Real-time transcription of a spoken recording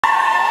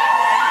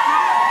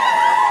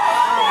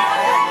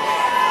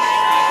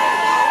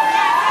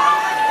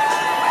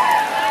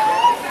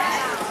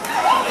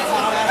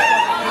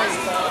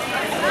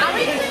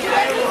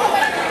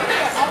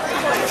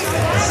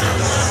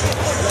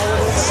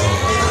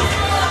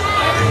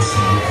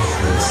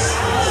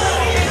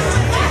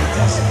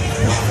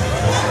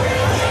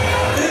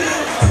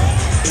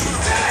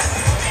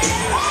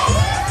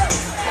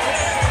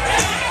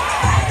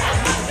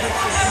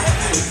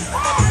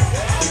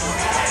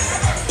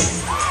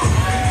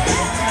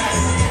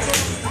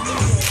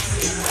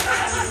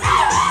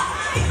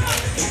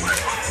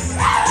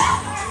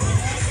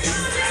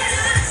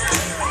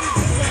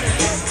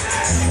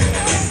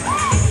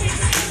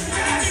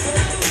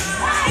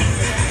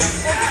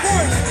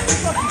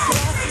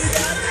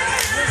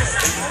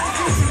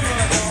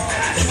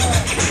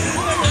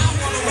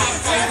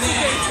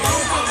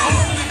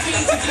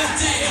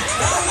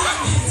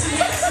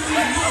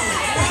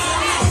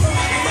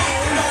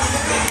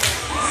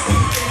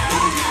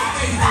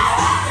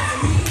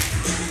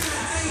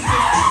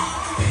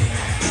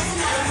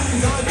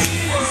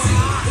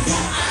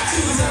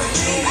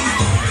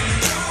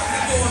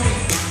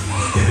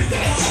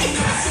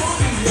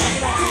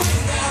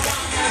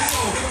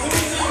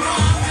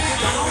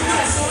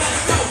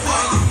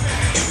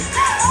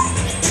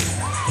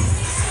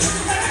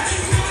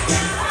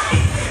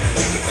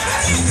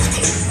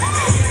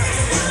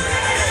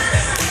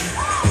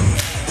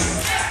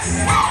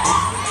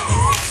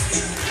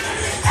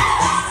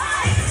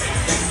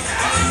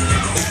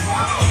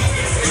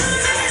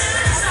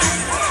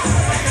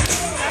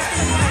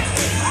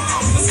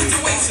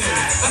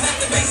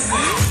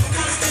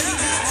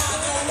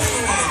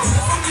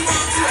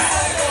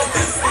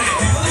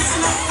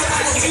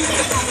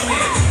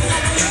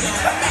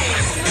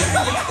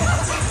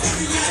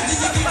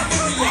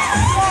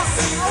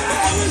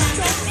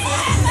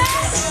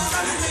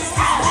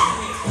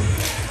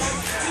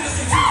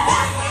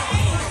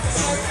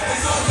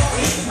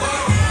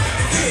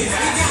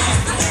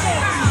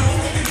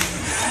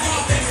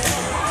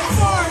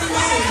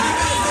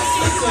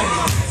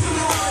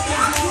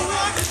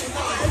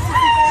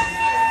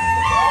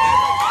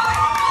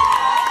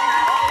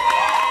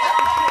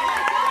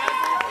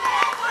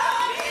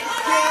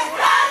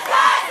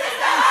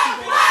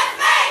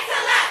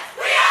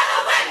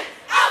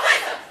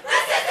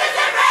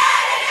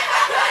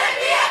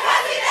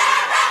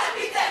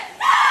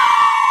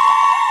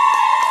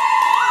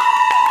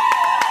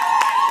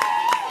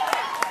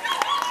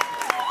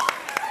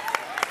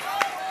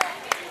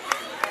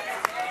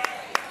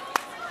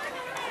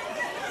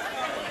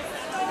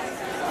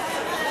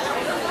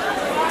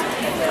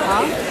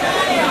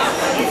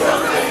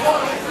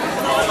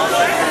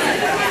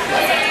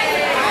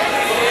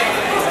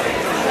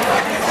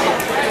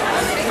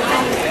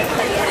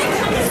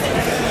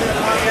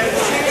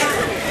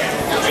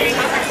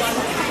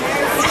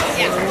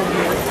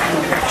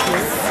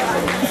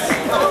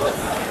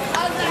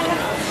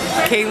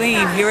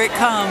Here it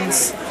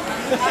comes. Yeah,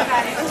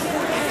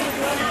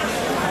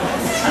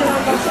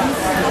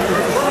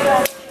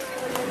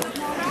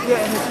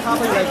 and it's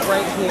probably like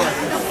right here.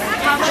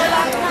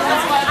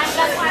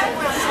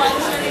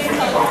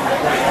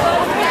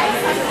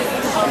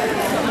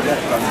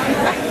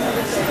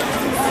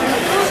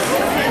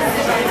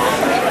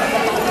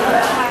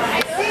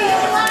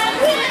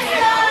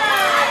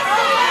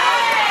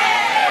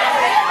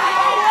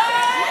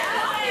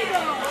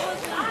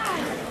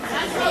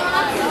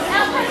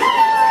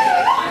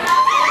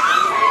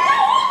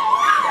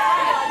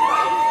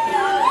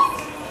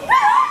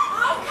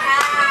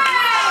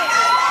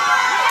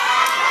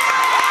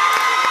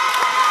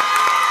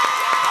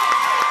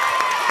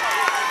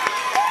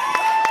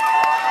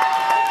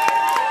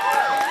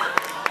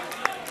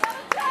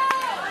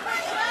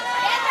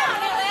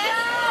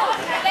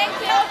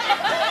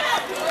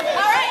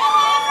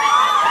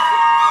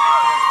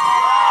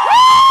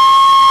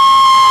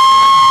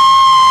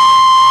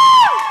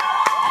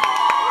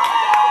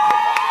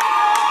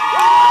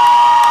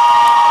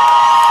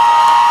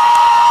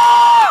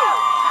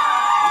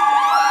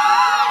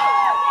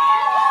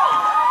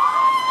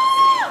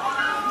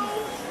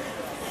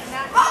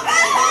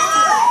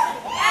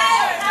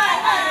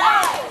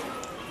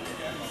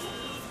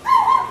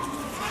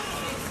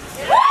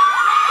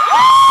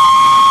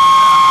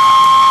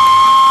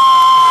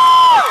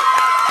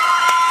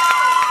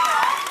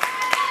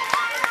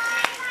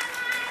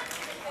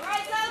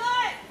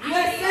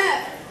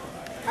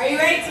 Are you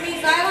ready to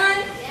meet Upsilon?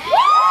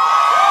 Yeah.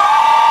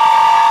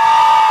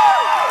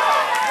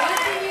 What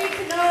you need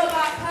to know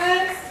about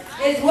Cubs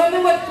is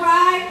women with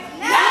pride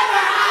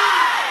never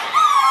hide.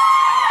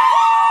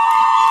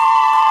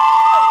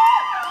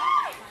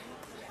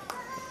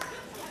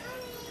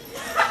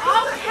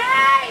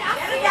 Okay, I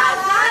see y'all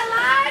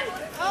Upsilon.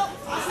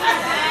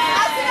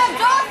 I see them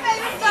dog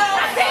faces though.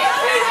 I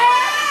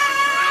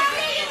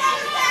see you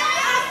number 5.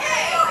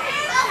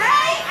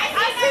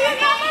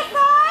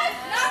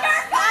 Number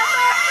 5.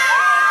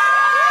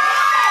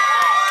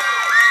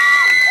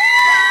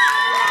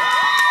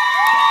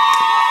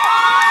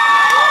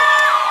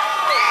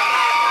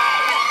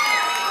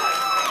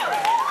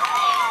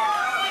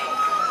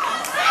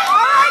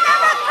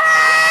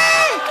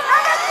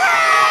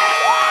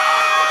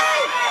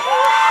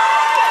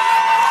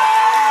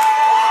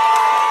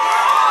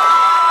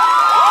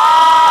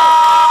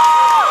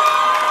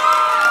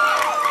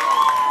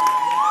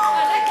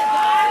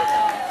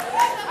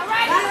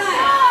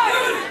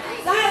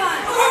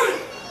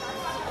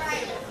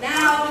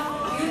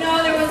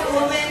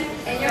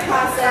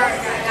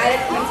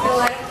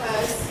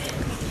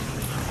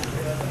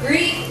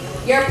 Greet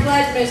your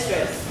pledge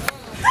mistress.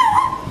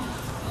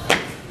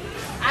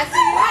 I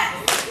see that.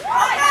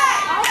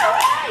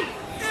 Okay.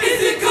 Is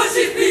it 'cause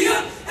she's bigger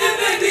and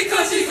maybe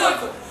 'cause she's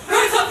local?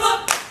 Her top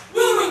up,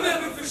 we'll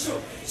remember for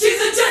sure.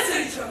 She's a jet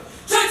setting child,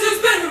 trying to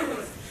expand her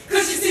roots,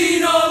 'cause she's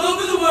seen all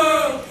over the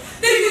world.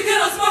 Think you can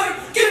outsmart her?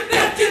 Get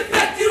back,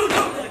 you don't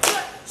know like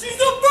that. She's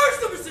the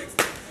first number 6.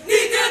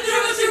 Need that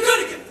through what you're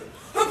gonna get through.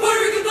 Her Puerto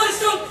Rican blood is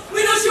strong, we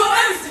know she will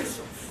everything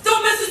strong.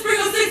 Don't mess with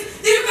Sprinkle 6,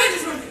 the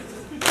Avengers running.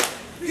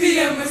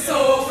 PM, we're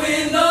so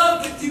in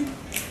love with you.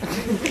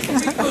 We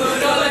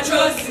put all our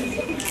trust in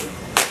you.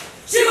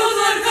 She goes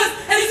on to cuss,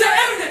 and he's our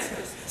every next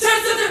cuss. Try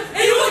something,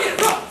 and you will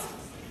get robbed.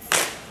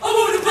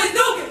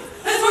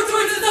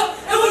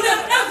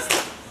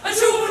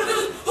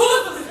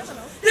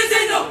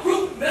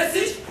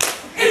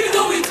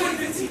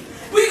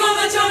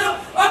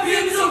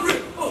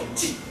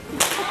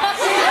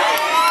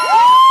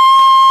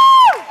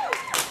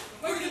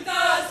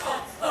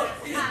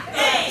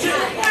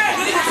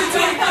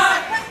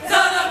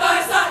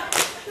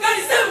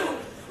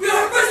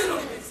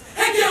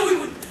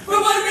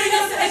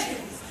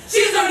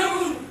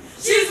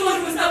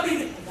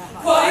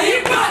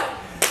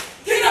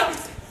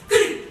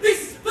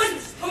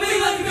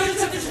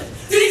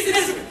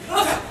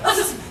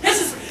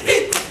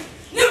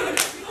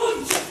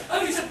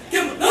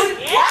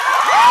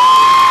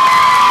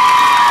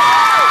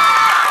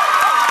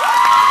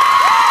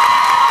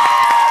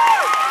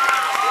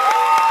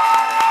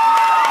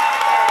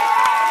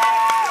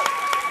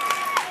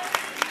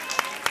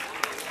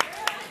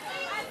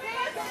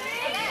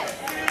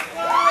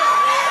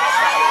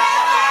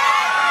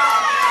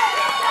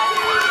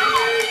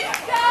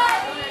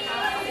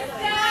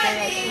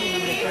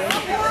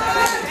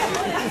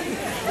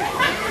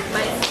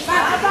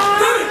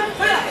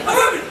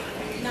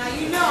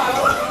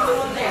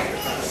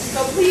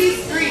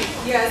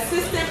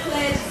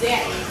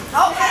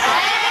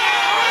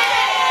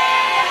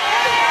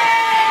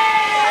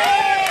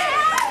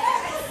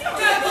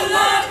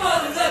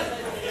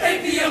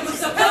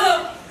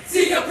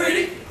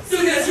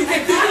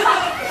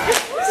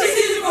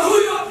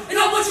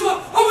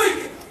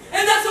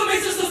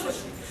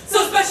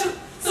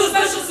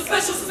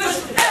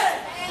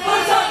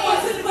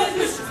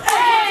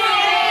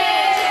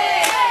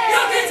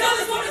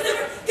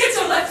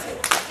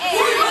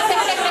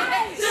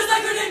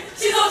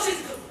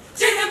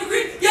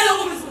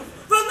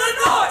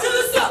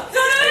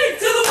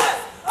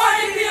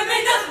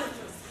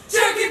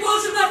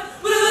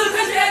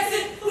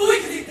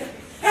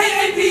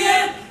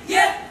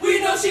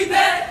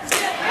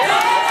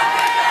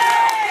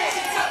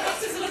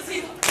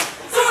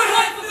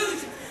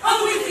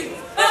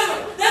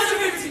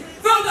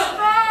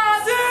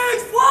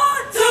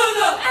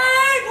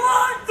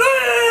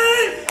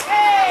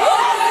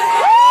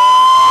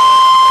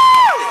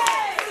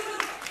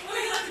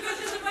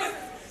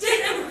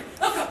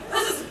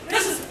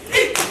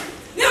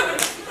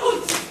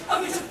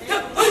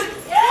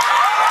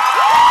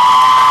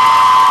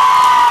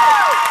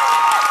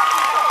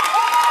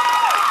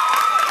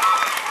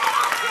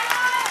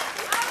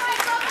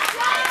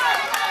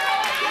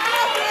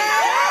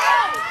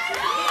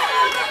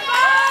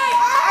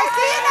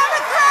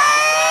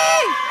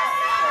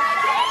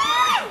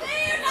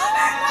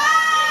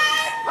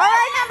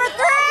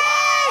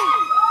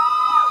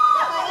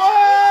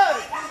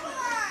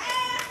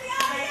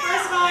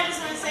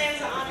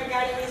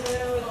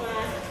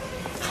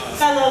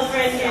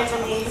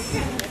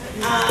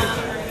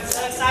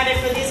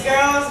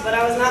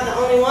 the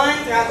only one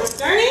throughout this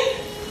journey.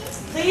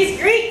 Please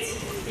greet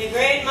your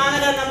grade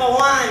monitor number 1.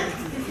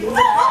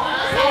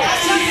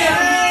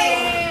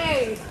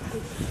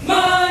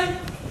 Mine.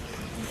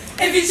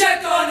 If you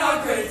check on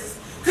our grades,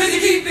 cause you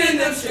keeping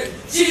them straight,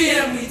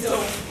 GM we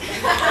don't.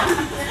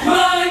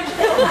 Mine.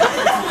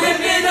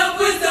 Women of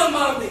wisdom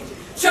are we,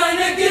 trying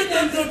to get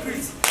them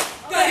degrees.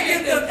 Gotta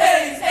get them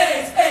A's.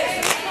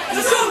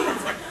 The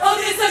students, all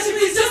the attention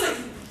means just like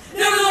you.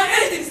 Never learn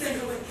anything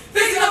standing away.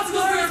 Facing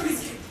obstacles for a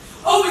piece cake.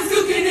 Always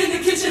cooking in the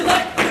kitchen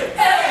like,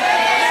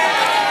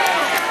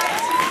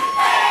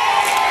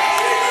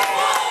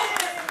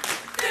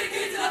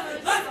 dedicated to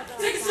life,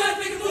 take a shot,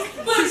 make a move,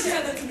 but she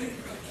had that community.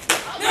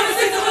 Never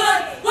say something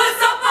like, what's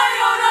up, my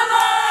own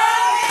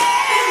alive?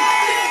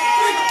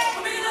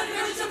 I'm making out the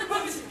every chapter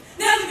promise.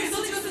 Now look at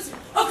something else this year.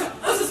 Okay,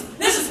 I'm just,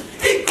 that's just,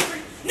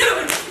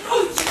 never,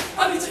 oh shit,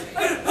 I'll be check,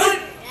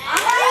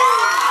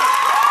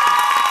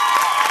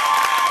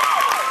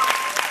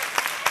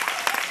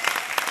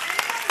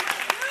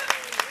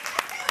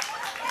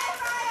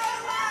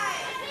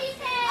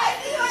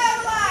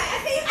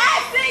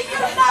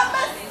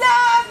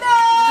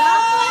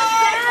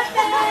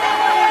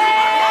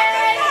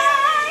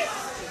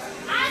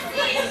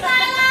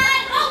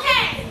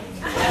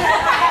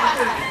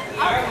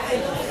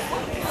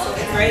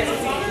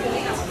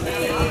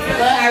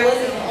 But I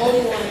wasn't the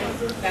only one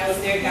that was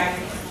their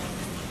guidance.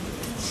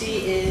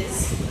 She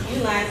is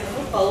Eliza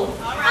Foe.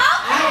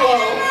 I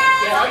will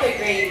your other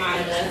grade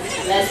monitor.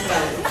 Let's go.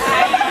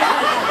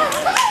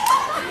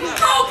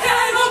 Okay.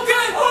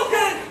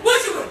 What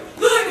you want?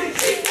 Look at me.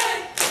 She's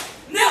dead.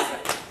 Nails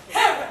right.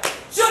 Hair right.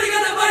 Shorty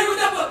got that body with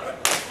that butt right.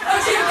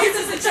 She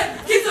keeps us in check.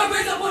 Keeps our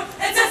grades on point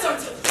and tests our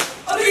tips.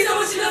 Amazed at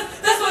what she does.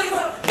 That's why you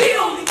want be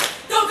only.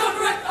 Don't come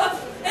correct up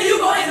and you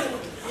go handle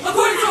it.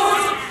 According to her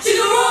horoscope, she's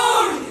a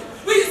roaring.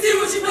 We can see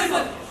what she plays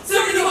like.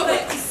 Serving to her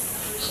back.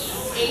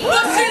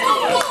 But she's a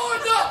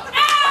Lord up.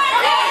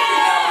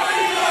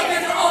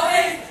 All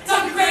A's.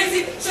 Talking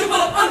crazy. She'll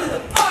pull up under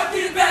them. RP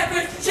is bad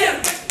grades. She had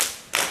a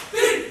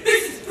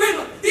Bixes,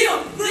 Grandma, Dion,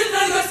 little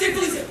none of you stay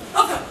police here.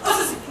 Okay,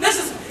 us,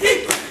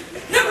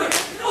 never,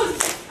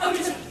 I'm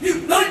in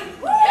mute, not it.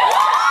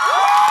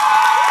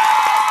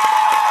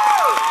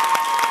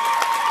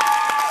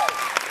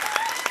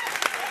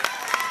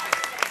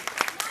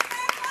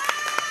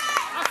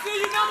 I see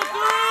you, number 3.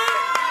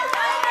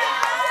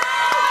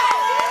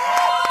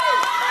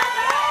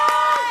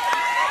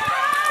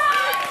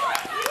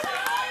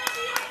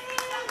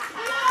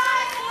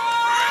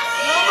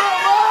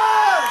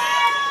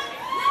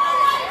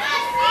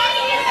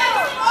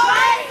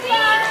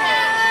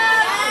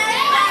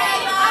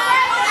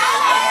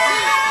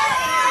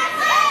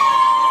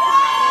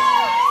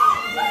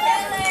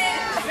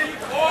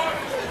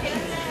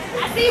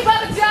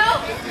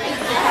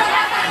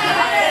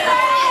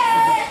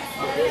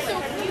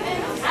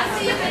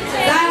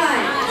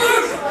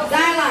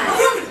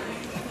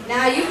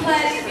 Now you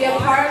pledge to be a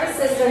part of a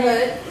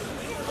sisterhood,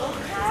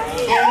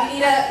 and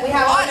we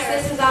have all the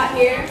sisters out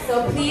here,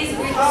 so please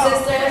greet the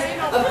sisters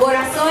of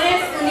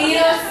Corazones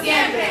Unidos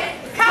Siempre.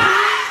 Chi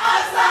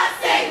Upsilon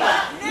Sigma,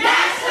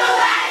 National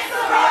Latin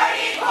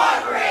Sorority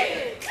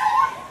Incorporated.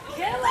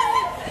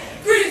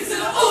 Greetings to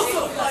the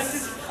also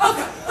classes.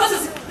 Okay, us,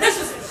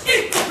 national,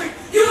 incorporate.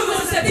 You don't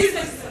understand these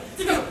things.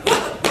 Together, what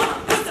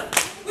the,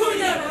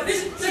 moving out of my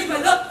vision, shake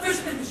my love,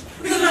 friendship, and mission.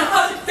 Because we're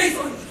not object based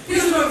on it.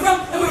 Because we're from,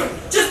 and we're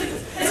just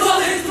because. It's all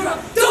there is to run.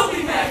 Don't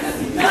be mad, because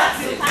we're not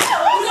it. With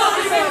all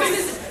your favorite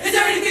businesses, is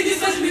there anything these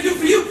special can do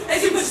for you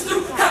as you push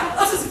through?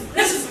 Us,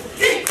 national,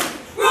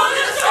 we're all in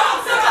a strong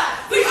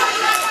survive. We got it.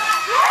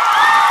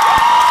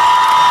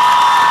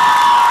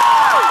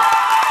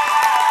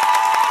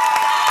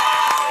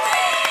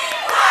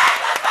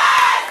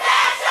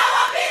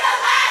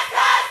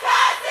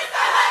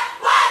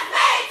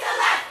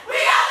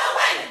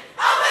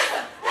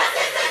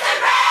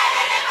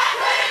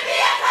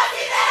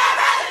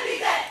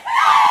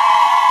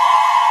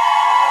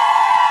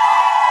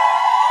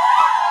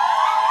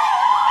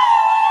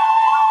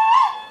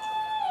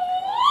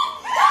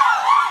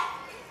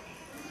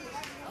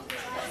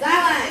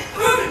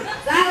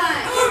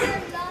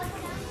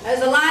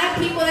 There's a lot of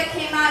people that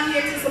came out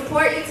here to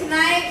support you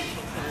tonight,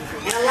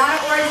 and a lot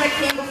of orders that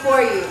came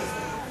before you.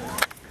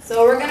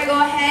 So we're going to go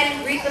ahead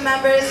and greet the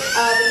members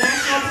of the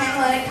National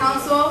Panhellenic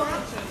Council,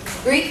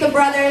 greet the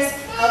brothers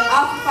of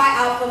Alpha Phi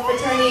Alpha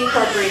Fraternity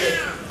Incorporated.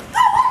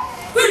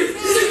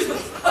 Greetings,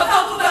 of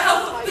Alpha Phi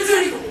Alpha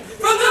Fraternity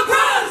from the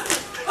Bronx.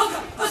 Okay,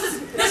 us,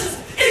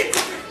 national,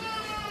 incorporate.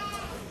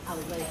 I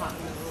was really hot.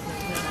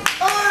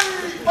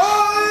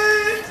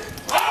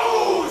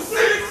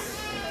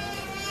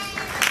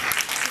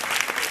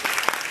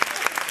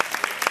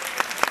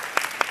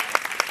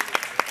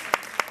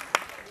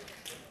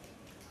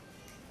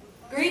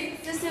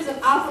 Greet the sisters of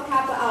Alpha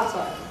Kappa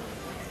Alpha.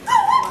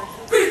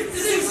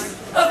 Greetings,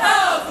 of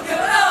Alpha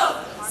Kappa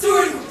Alpha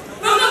sorority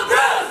from the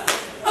Bronx.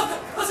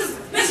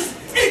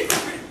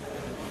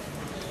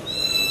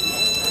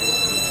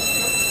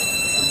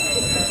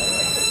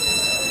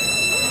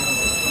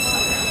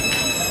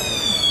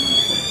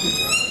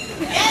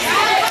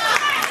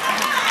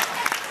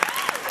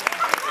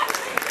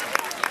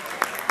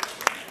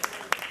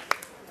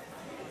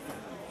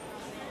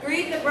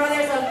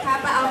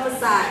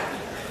 side.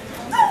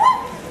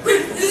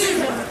 Greetings, this is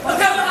a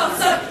Kappa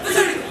outside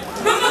fraternity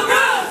from the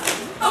Browns.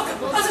 Okay,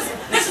 let's just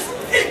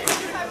eat.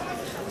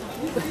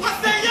 I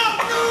say yo,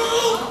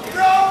 dude!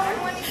 Yo!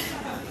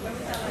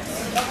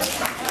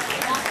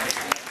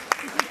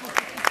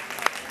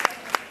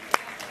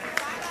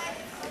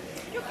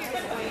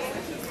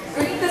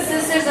 Greet the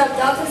Sisters of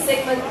Delta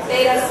Sigma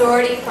Theta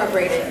Sorority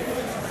Incorporated.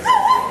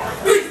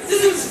 Greetings,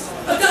 this is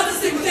a Delta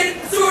Sigma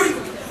Theta sorority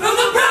from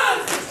the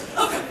Browns.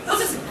 Okay,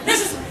 let's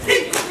just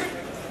eat.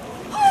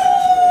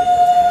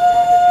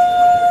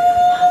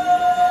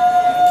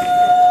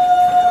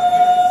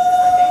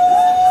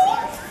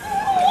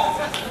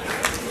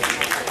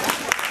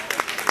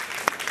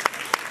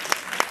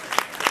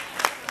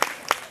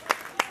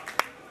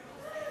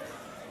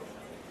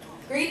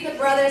 Greet the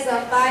Brothers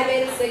of Phi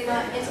Beta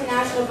Sigma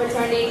International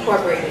Fraternity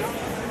Incorporated.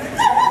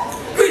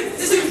 Greetings,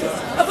 this is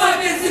a Phi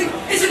Beta Sigma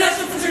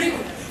International fraternity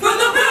from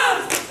the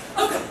Browns.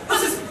 Okay,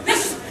 let's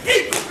just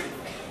eat.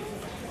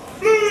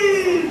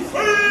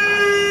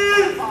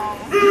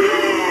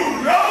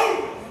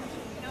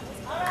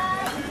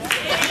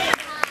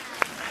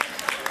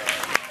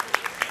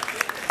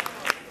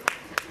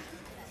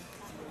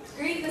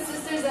 Greet the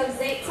Sisters of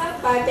Zeta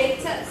Phi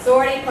Beta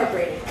Sorority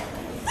Incorporated.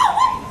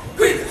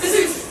 Greetings, this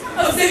is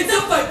a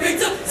Zeta Phi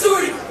Beta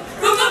sorority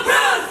from the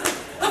Browns.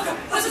 Okay,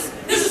 let's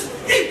just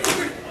eat.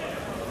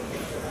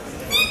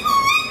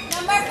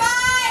 Number 5!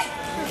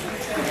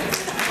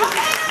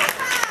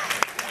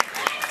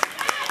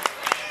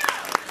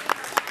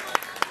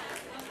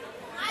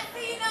 I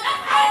see number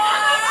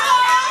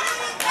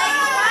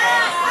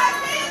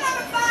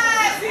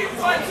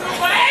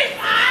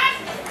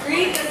 5!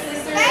 Greet the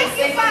Sisters of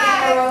Sigma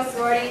Gamma Rho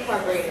Sorority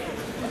Incorporated.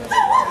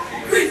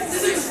 Greetings,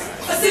 this is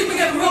a Sigma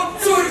Gamma Rho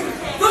sorority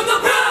from the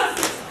Browns.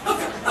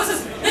 Okay, let's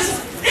just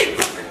eat.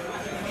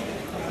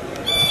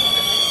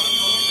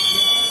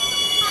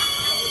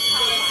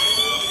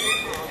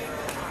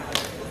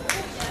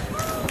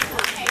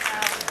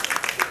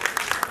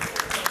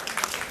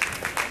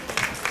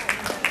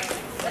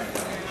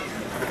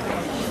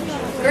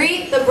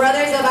 Greet the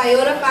Brothers of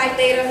Iota Phi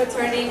Theta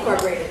Fraternity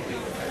Incorporated.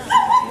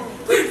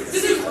 Greetings,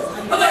 this is a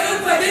Iota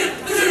Phi Beta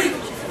fraternity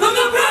from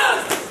the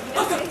Browns.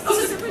 Okay, let's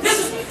just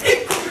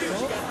eat.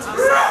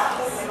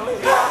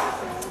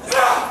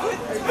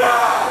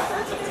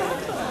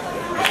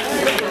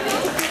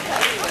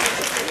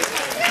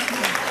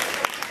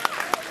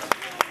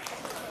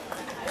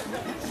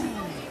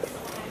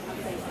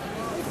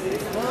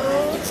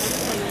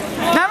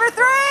 Number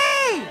 3!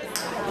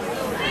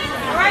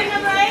 All right,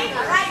 number 8.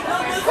 All right,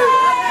 number 7.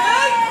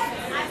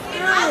 I see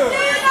you,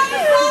 number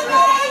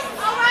 7.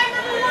 All right,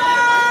 number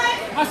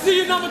 9. I see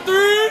you, number 3!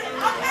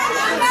 Okay,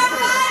 number 5. I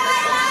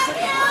love you.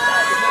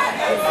 I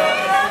see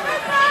you, number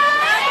 5.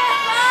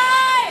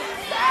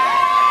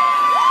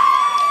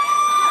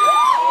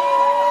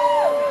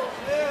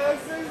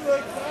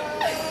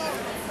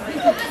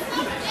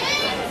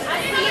 I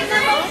see you,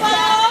 number 4.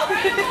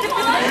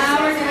 Now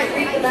we're going to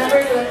greet the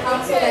members of the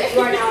council that you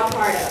are now a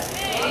part of.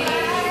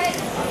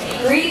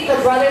 Greet the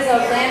Brothers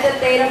of Lambda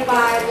Theta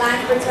Phi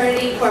Land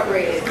Fraternity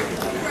Incorporated.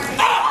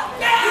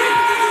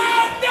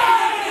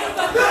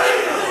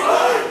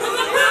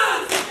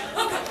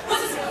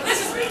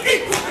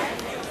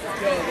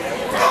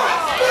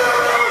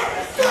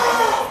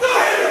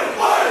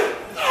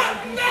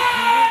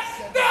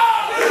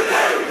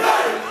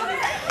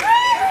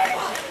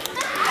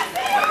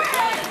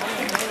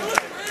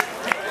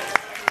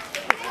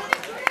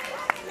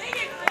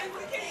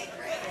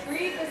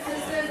 Greet the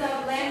Sisters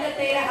of Lambda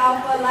Theta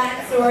Alpha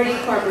Land Sorority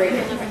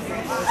Incorporated.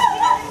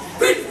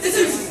 Greetings, this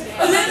is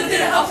a Lambda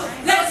Theta Alpha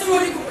Land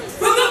sorority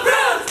from the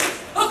Browns.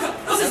 Okay,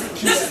 let's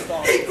just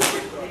eat.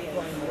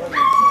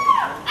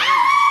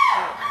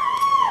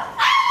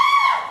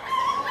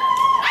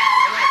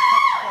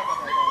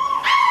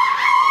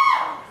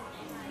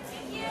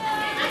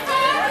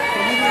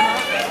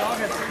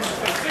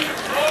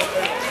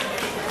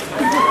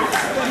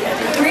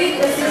 Greet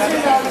the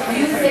Sisters of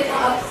Mu Sigma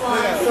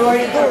Upsilon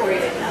Sorority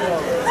Incorporated.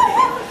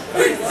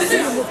 Greetings, this is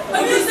a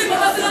Mu Sigma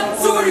Upsilon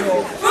sorority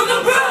from the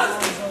Browns.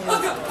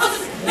 Okay, let's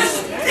just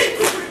eat.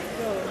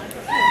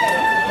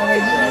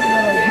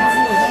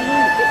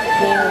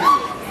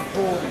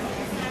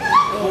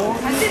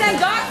 I see that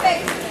dark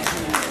face.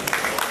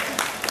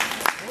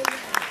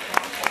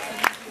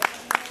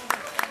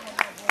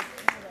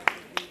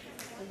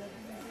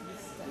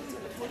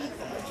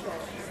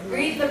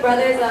 Greet the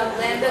Brothers of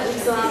Lambda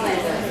Upsilon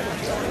Lambda.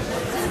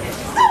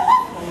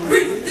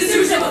 Greetings, this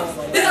is Shema.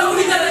 Then I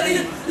only got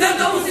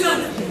Lambda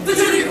Upsilon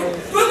fraternity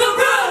from the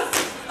Browns.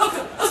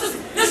 Okay, let's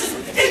just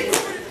eat.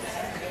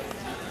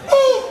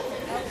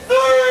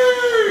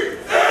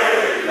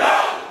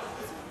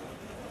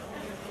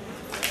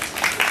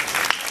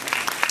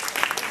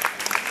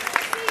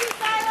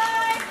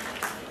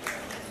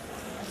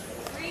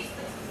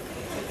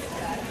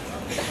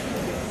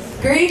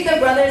 Greet the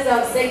Brothers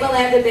of Sigma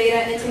Lambda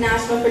Beta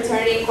International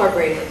Fraternity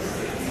Incorporated.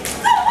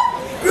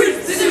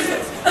 Greetings, this is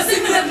a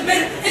Sigma Lambda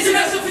Beta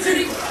International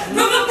fraternity from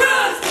the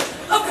Browns.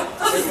 Okay,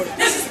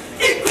 let's just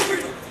eat.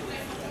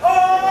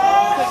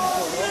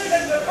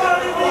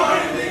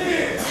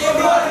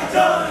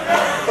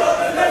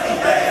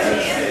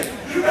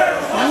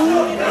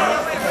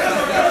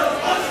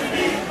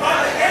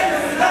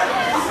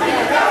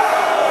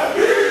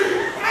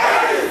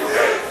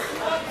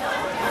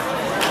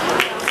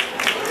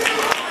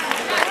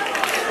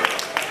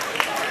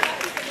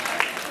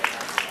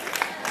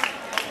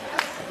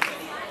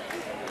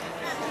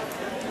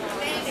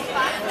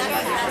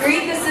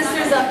 Greet the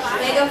Sisters of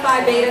Omega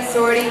Phi Beta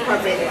Sorority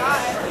Incorporated.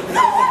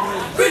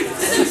 Greet the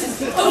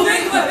Sisters of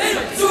Omega Phi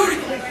Beta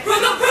Sorority from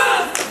the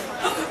Pros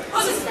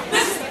of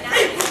Incorporated.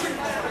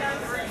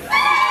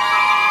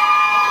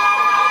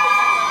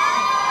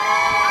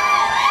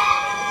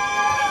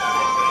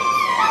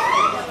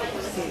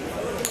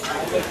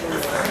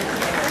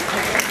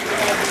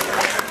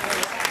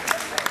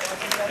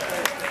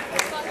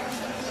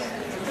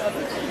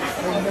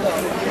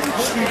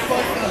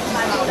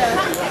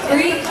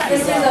 Greet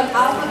Sisters of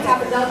Alpha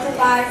Kappa Delta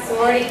Phi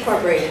Sorority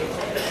Incorporated.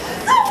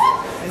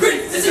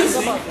 Greet the Sisters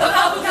of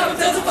Alpha Kappa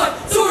Delta Phi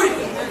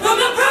Sorority from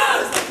the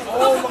Pros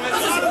of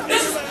Incorporated.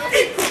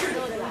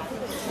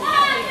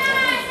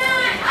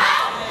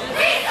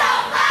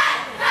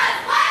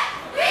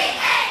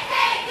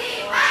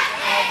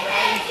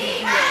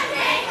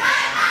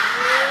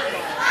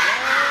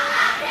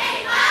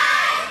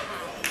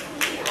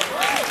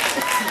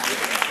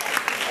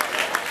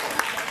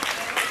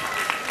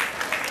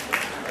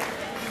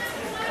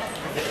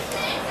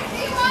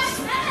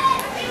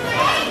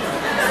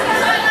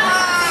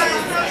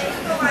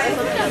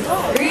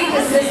 Greet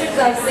the Sisters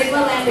of Sigma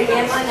Lambda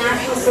Gamma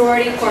National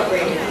Sorority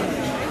Incorporated.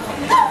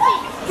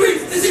 Greet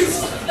the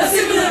Sisters of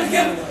Sigma Lambda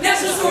Gamma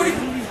National Sorority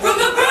from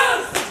the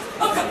Pros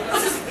of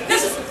Incorporated.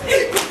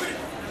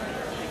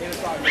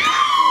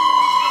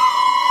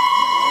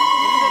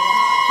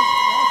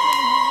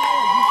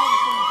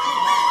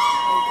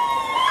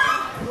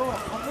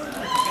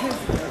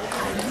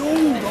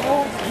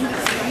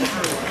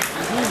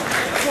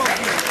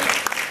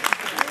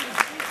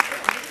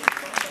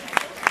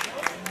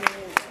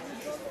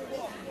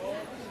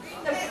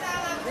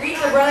 Greet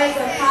the Brothers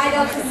of Pi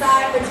Delta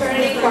Psi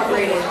Fraternity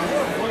Incorporated.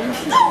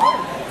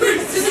 Greet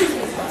the Sisters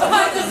of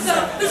Pi Delta Psi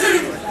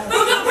Fraternity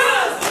from the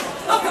Pros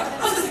of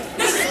Incorporated.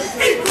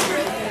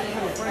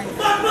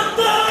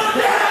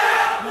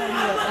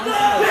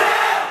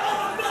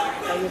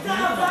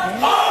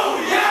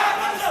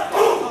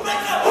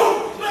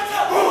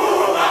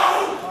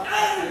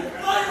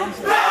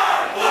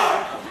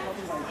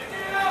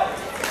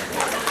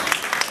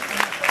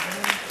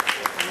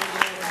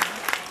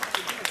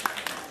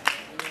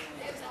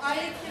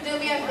 Audience, can do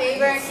me a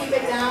favor and keep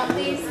it down,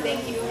 please?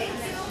 Thank you.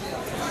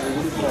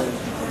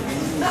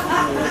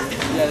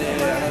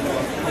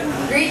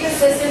 Greet the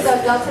Sisters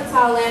of Delta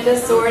Tau Lambda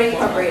Sorority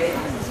Incorporated.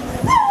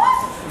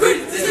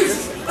 Greet the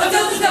Sisters of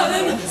Delta Tau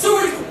Lambda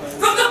Sorority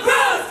from the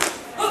Pros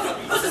of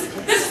Incorporated.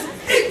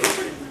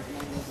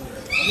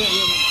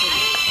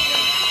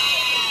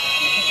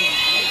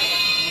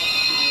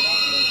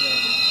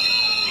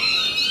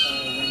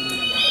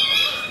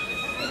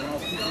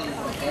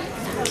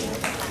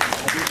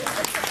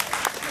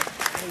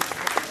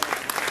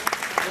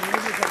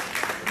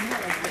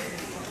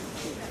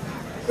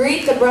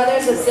 Greet the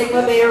Brothers of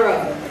Sigma Beta Rho.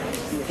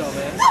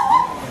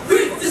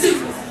 Greet the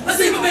Sisters of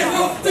Sigma Beta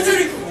Rho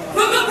Fraternity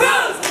from the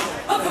Pros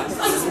of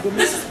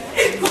Incorporated.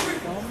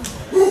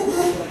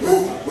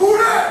 Who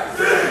that?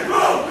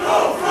 Sigma, go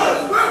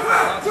first.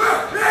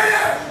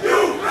 You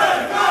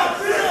better not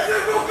see it.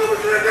 Sigma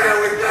coming to the day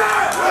we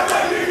die. What the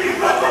heck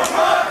is up on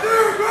my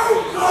Sigma?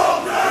 Go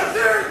first.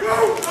 Sigma,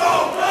 go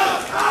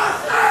first. I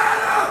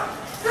stand up.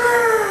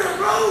 Sigma,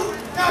 go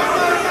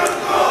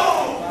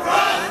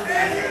first.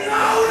 And you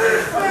know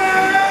this, man.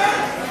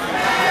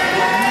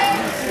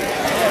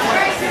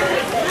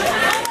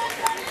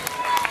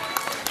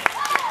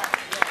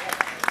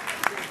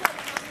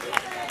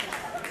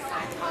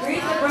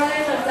 Greet the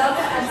Brothers of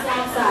Delta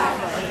Epsilon Psi.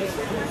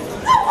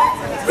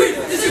 Greet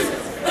the Sisters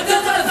of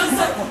Delta Epsilon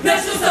Psi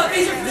National South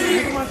Asian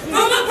Fraternity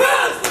from the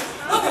Pros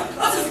of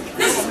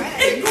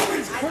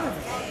Incorporated.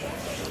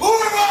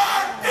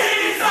 Boulevard,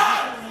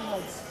 inside.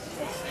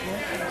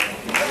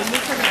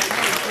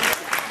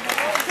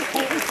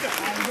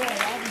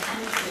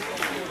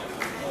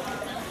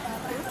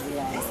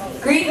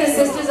 Greet the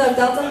Sisters of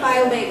Delta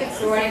Phi Omega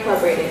Sorority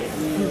Incorporated.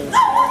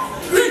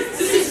 Greet the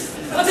Sisters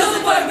of Delta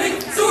Phi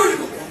Omega Sorority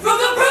from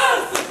the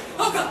Pros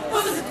of Incorporated.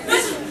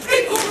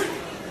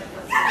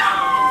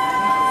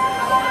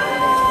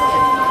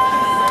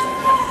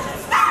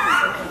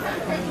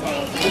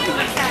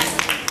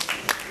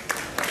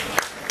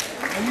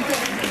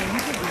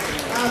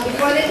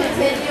 Before they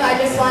continue, I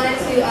just wanted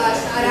to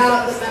shout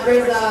out the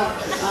members of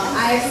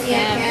IFC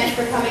and CAN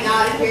for coming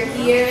out if you're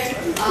here.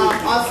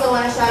 Also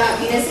want to shout out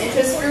Venus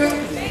Interest Group.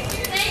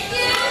 Thank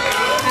you.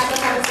 Kappa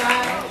Kappa Psi.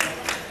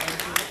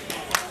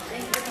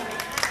 Thank you for coming.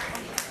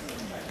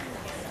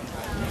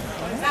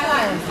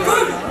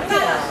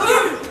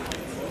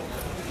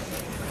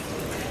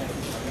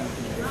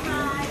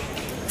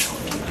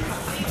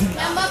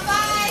 Number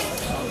 5.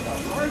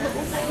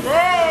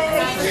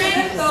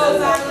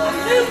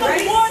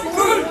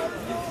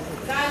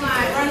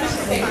 Guideline, run this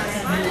thing.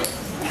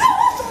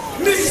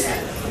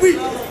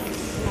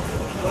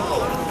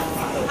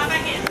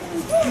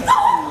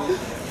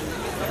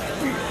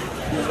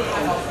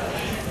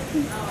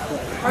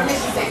 Run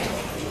this thing.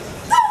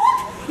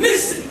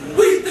 Mission,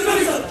 we, the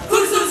members of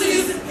Police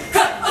Officers,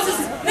 cut us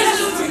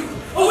national street,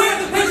 aware of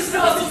the patients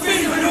of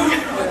Australian minority,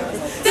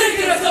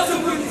 dedicate ourselves to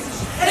improvement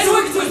and to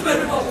working towards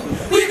better health.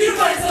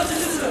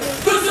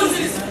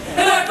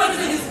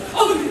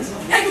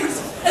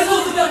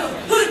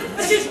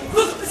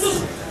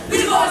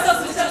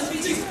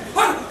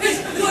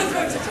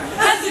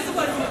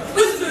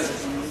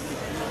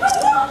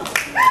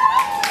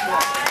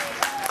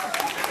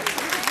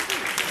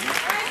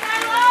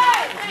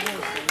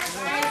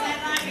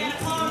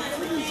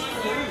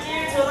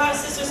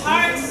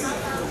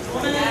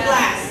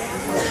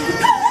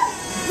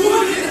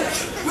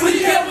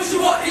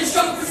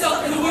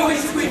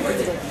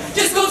 birthday.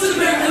 Just go to the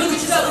mirror and look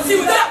at yourself and see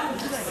what that one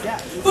is.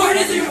 For it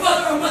isn't your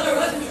father or mother or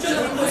husband who should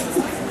have replaced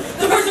us.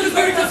 The person who's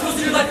very close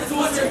to your life is the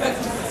one you're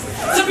affected.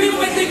 Some people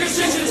may think you're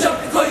strange and jump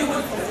and call you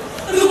wonderful.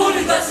 I'm the one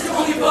who thought she's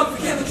only a bug if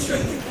you can't look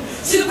straight.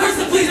 She's the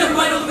person that please never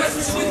mind all the rest,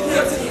 which is with the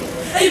up to you.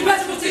 And your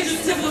magical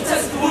teacher's a typical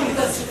test of the woman who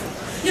does you.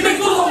 You make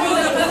the whole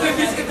world out of pathway of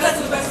music and pass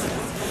to the best of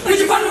us. But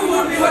your final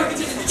reward will be hard to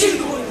continue to cheat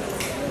the woman.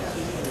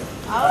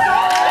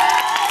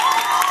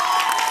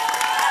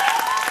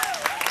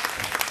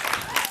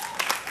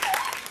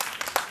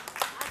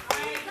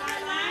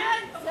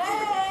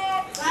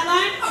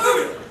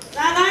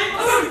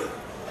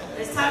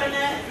 It's time to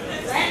let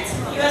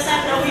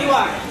USF know who you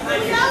are.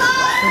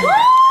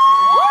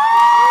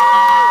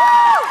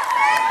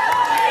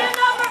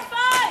 Number 5.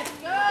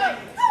 Good.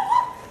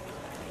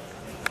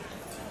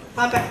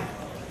 Pop back.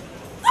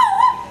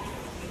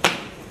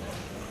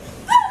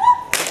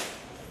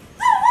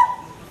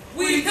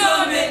 We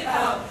coming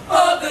out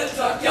of the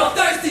dark, y'all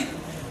thirsty?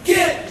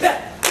 Get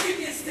back, we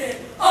can stand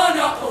on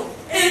our own,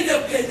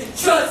 independent,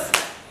 trust,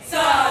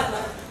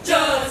 silent.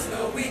 Just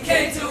know we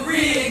came to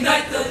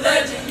reignite the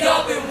legend.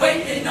 Y'all been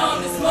waiting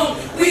on this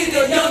moment. We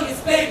the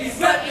youngest babies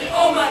rapping.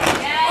 Oh my,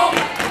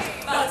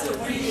 about to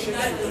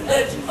reignite the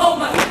legend. Oh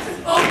my,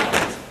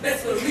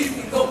 best believe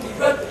we gon' be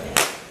rapping.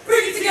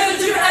 Bring it together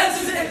to your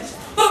attitudes and energy.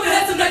 Bumping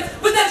had some nights,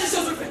 but that just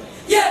shows we're friends.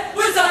 Yeah,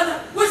 we're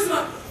Zana, we're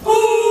smart.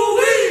 Ooh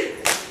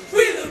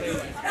we look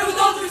good. And with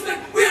all due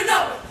respect, we are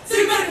not one. So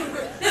you better go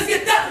great. Let's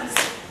get that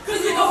understood.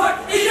 Cause we go hard,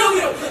 and you know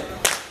we don't play.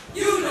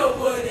 You know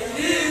what it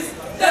is.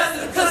 That's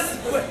the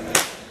cussing way.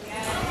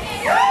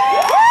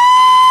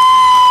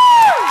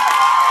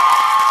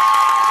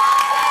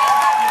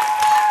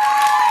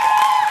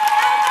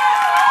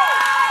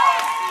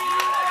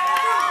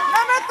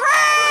 Number 3!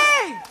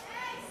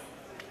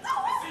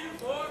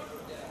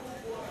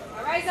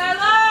 All right,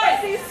 Zyla. I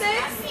see you 6.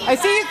 I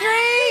see you 3!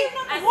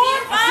 I see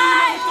you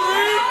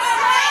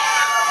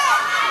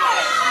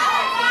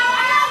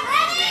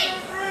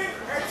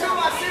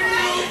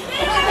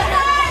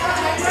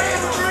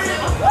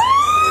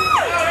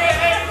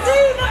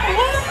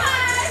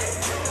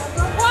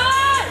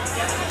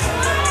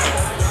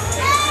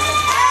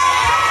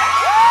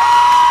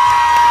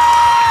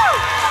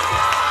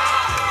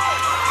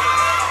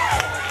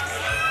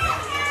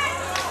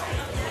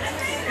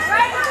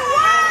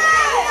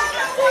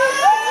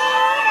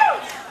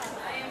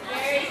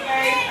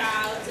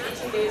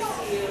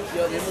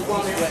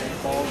woman.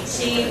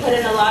 She put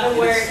in a lot of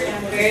work, and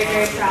I'm very,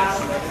 very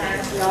proud of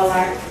her. We all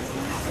are.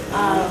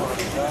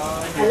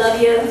 I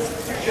love you,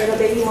 little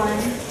baby one.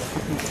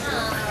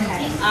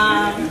 Okay. I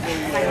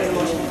get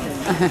emotional.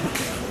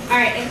 All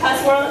right. In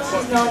cuss world,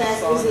 she's known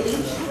as Uzi,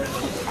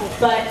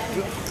 but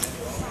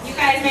you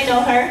guys may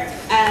know her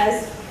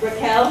as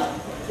Raquel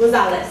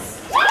Rosales.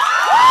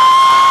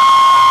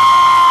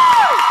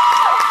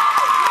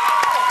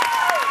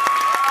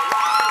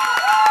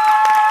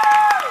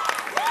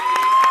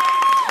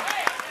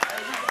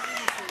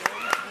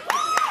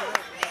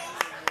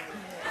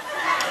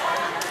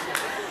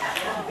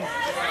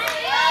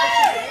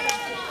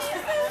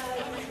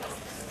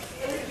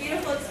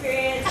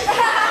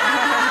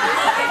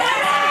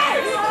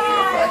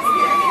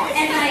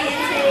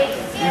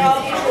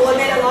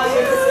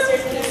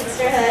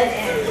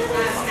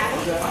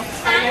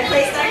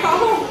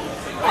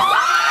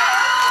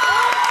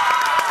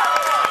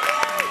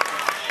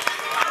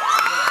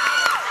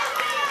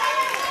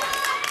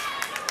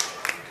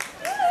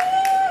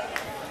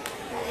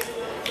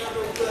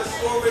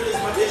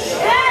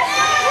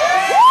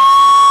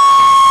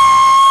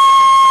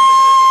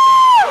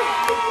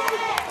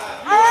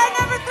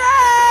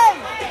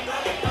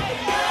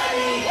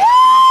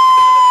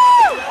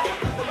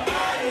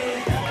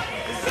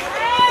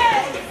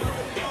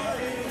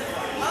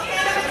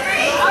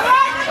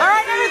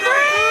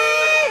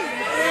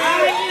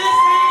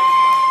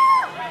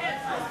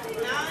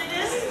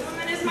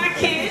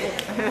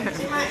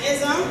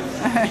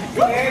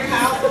 Very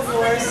powerful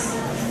force.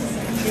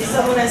 She's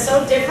someone that's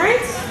so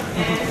different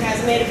and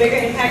has made a bigger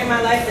impact in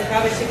my life than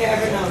probably she could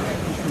ever know,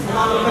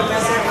 along with her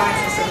best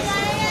practices.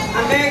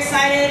 I'm very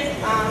excited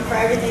for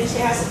everything she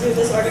has to do with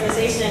this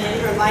organization and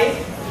in her life.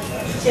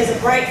 She has a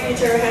bright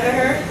future ahead of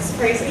her. It's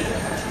crazy.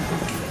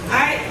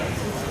 Alright.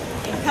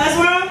 In Cuz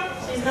World,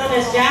 she's known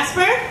as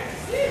Jasper.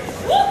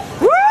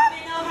 You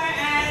may know her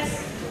as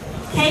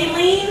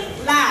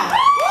Kayleen Lau.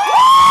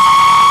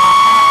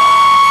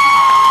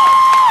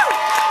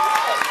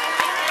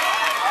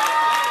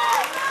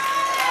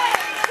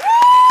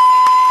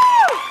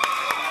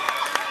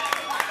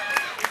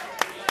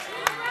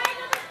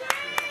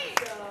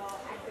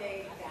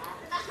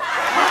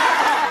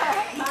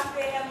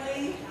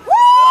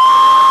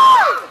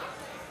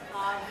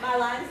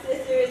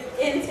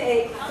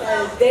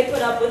 They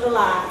put up with a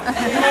lot.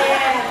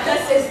 Yeah, the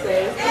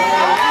sisters.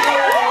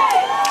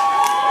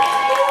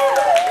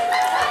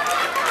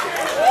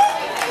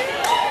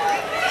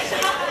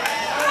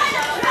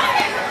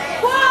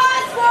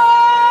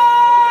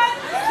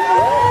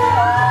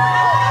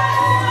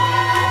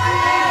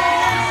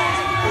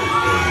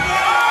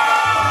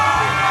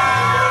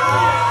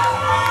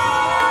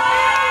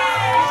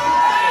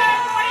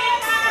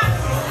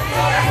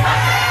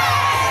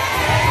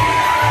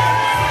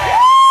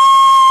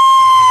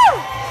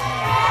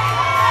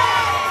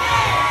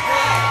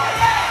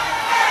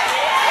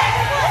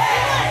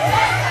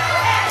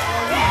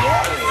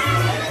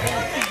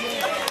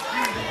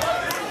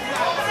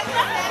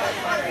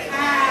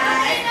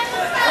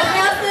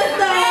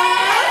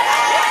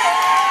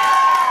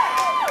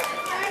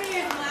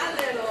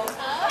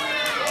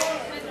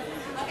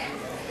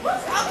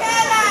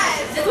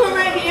 This one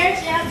right here,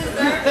 she has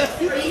deserved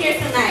to be here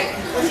tonight.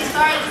 When she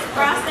started this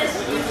process,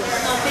 she was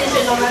gonna finish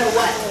it no matter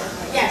what.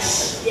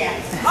 Yes, yeah.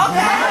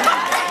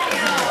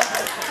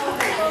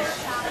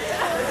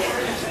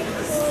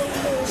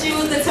 She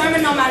was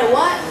determined no matter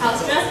what, how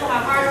stressful, how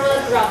hard it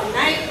was throughout the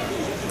night.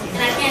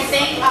 And I can't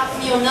thank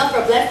you enough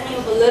for blessing me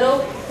with a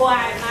little who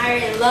I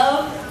admire and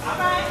love.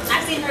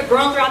 I've seen her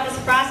grow throughout this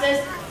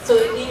process to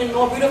an even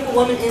more beautiful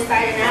woman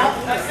inside and out.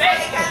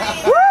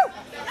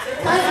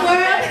 Us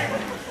world,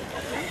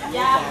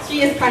 yeah,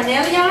 she is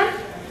carnelian,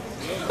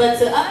 but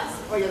to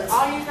us, or the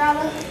audience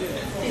rather,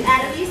 she's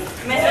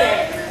Annalise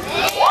Messier.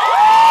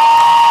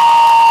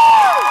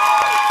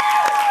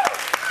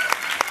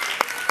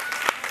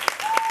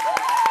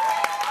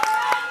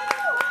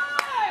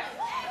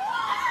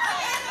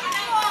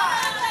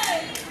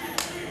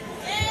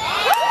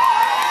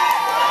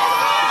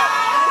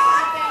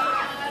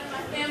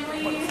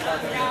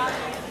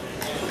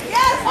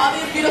 All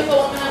these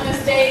beautiful women on the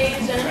stage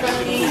and in front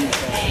of me.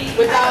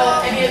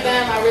 Without any of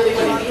them, I really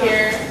wouldn't be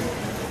here.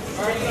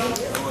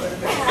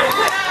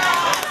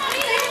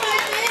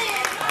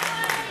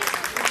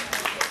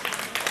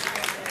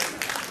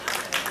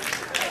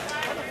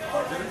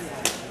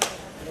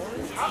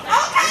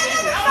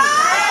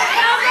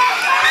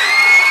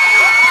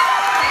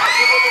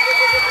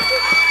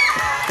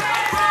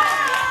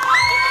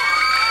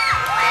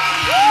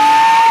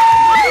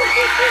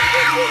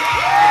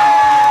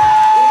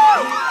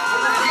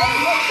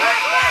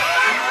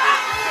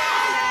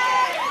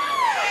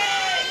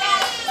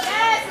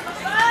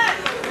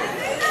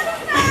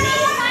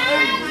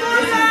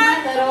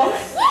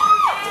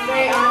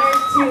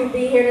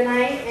 Here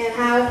tonight and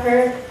have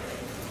her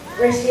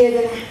where she is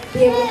and be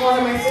able to call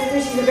her my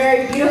sister. She's a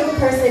very beautiful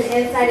person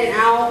inside and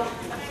out.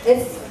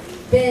 It's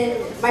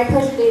been my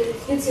pleasure to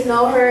get to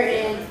know her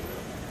and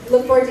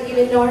look forward to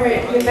getting to know her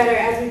even better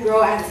as we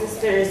grow as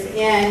sisters.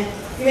 And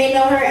you may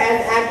know her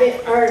as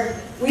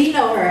we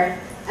know her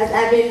as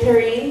Advent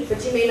Tureen,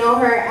 but you may know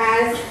her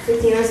as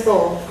Fatina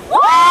Stoll.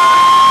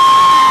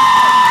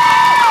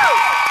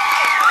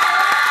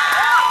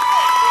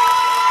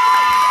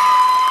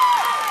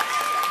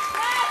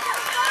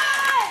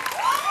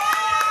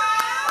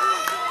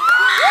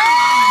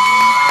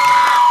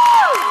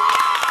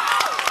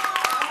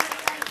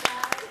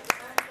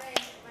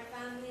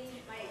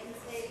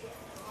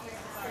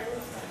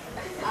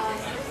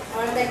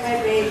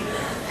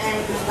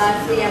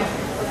 Lastly, I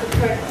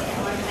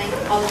want to thank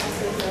all of the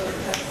sisters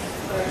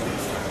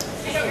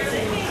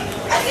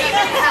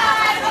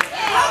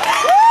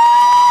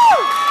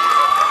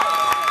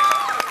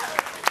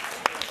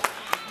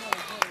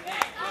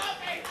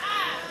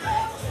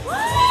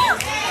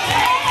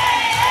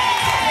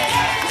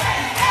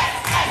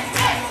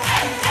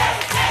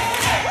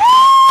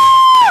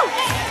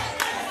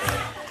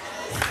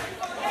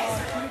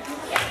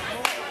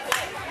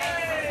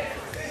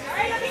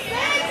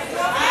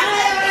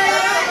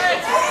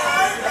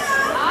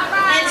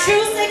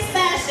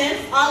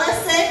all at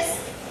 6.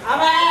 All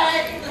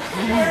right.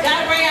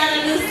 Gotta bring out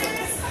a new 6.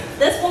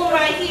 This one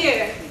right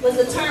here was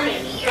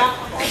determined throughout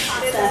the whole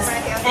process.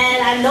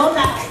 And I know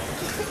that I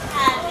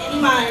had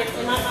in my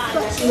mind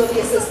that she will be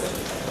a sister.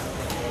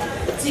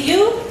 To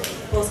you,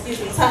 well, excuse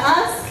me, to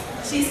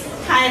us, she's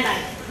kinda.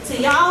 To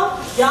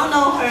y'all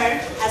know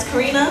her as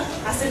Karina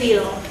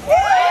Acevedo.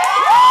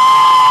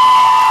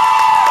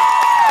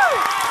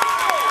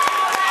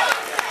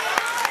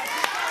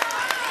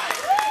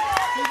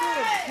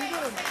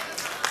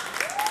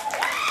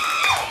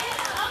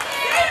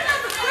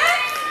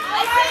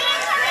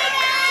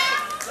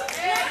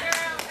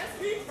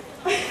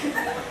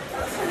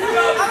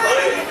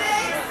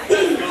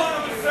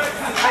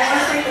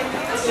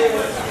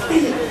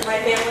 My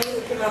family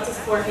who came out to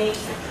support me,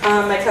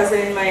 my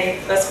cousin, my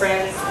best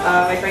friends,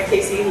 my friend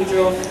Casey who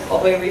drove all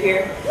the way over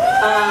here,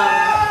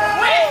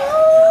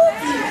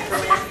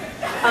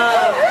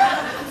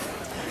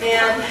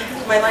 and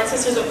my line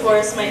sisters, of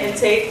course, my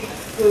intake,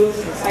 who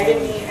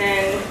guided me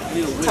and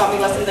taught me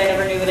lessons I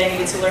never knew that I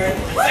needed to learn,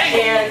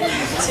 and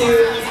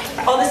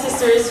to all the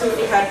sisters who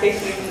had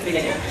faith in me from the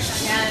beginning.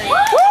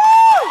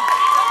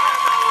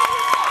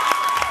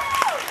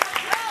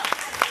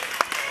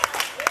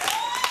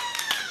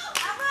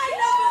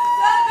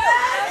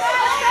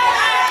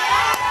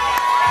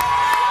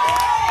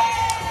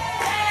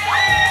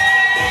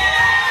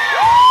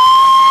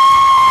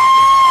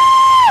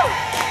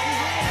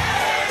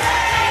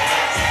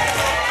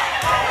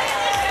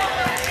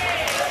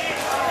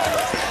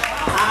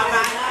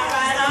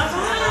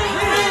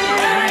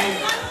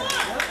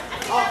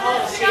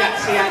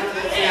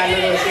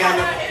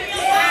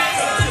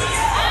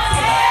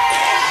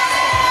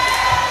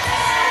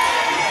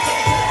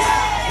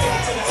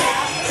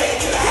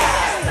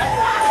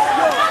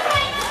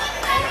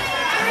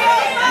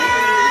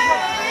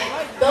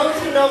 Those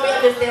who know me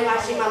understand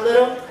why she's my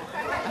little.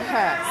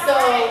 So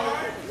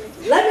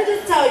let me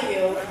just tell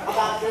you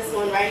about this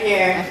one right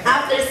here.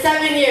 After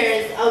 7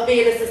 years of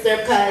being a sister,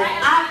 because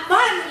I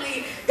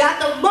finally got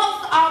the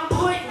most on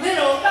point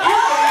little ever.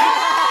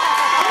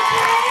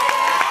 Okay?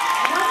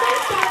 Number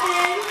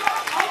 7.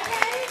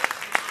 Okay?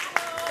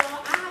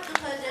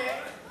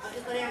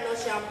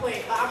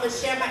 it, but I'm going to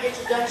share my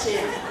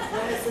introduction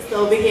with my sister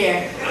over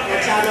here.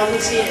 Let y'all know who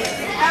she is.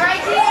 All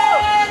right,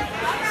 Jen.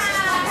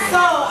 So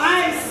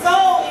I'm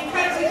so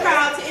incredibly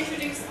proud to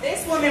introduce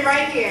this woman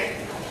right here.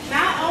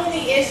 Not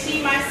only is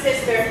she my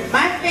sister,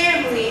 my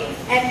family,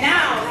 and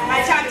now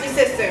my chapter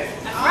sister.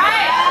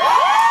 Right.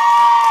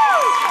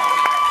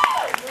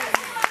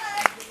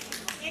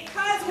 In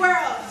Cuz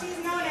world, she's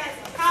known as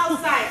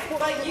Calcite,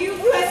 but you,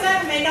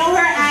 Quessa, may know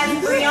her as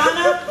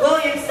Brianna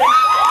Williamson.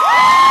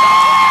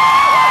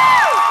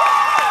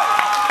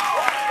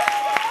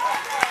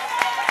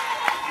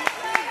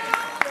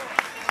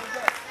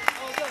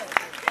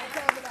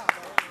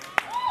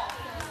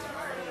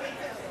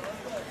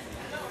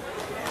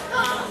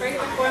 First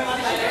and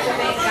foremost, I'd like to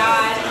thank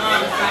God,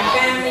 my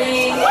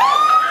family,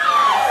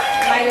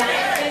 my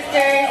line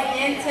sisters,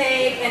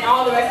 intake, and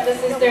all the rest of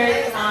the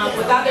sisters.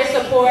 Without their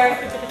support,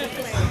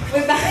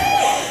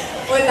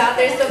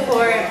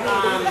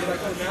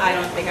 I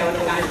don't think I would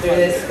have gotten through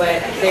this,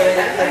 but they were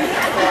there for me.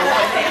 So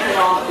thank you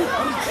all.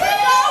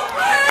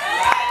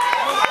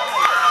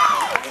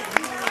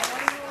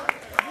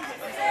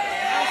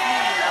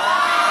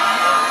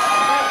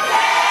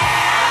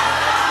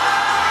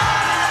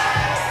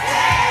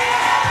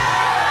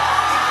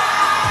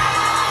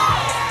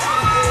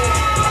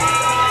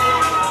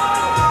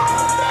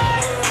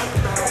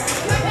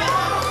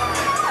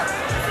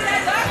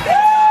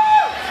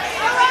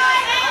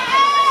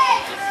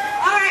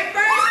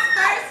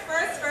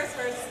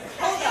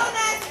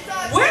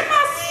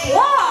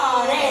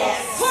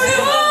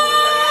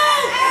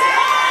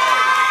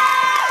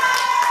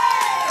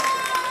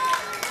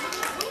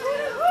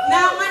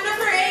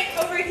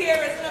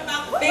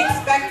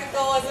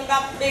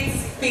 Big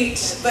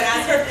speech, but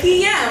as her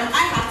PM,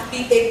 I have to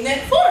be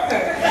ignorant for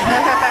her.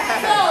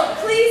 So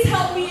please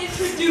help me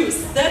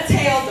introduce the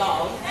tail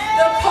dog,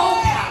 the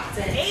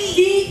co-captain,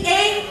 the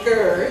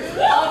anchor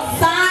of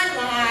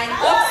Sideline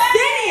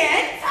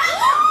Obsidian.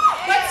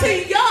 But to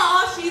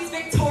y'all, she's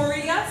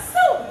Victoria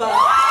Silva.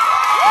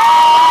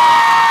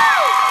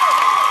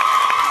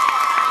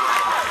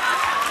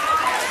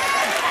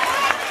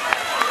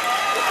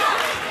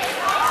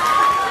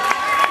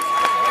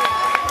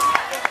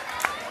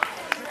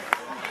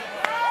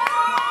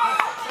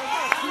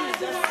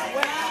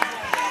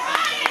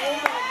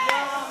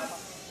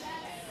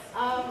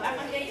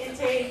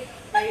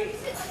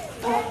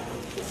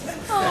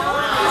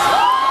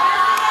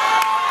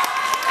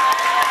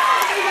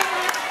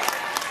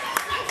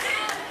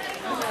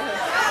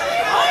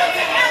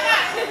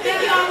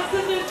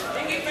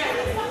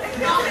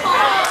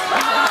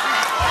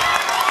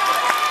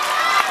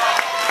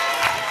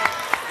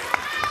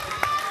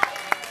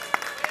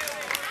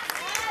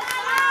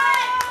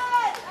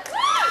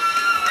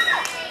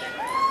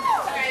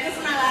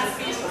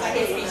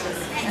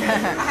 I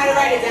had to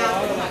write it down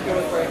for my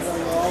girl first.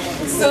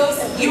 So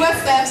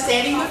USF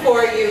standing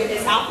before you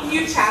is Alpha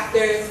Mu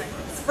Chapter's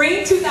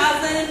Spring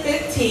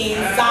 2015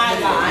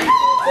 Sideline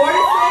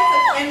Vortices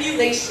of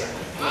Emulation.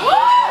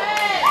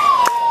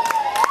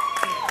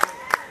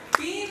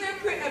 Being a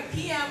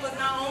PM was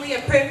not only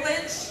a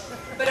privilege,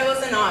 but it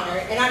was an honor.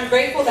 And I'm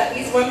grateful that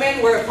these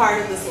women were a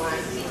part of this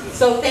line.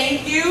 So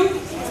thank you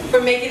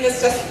for making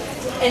this just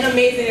an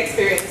amazing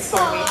experience for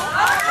me.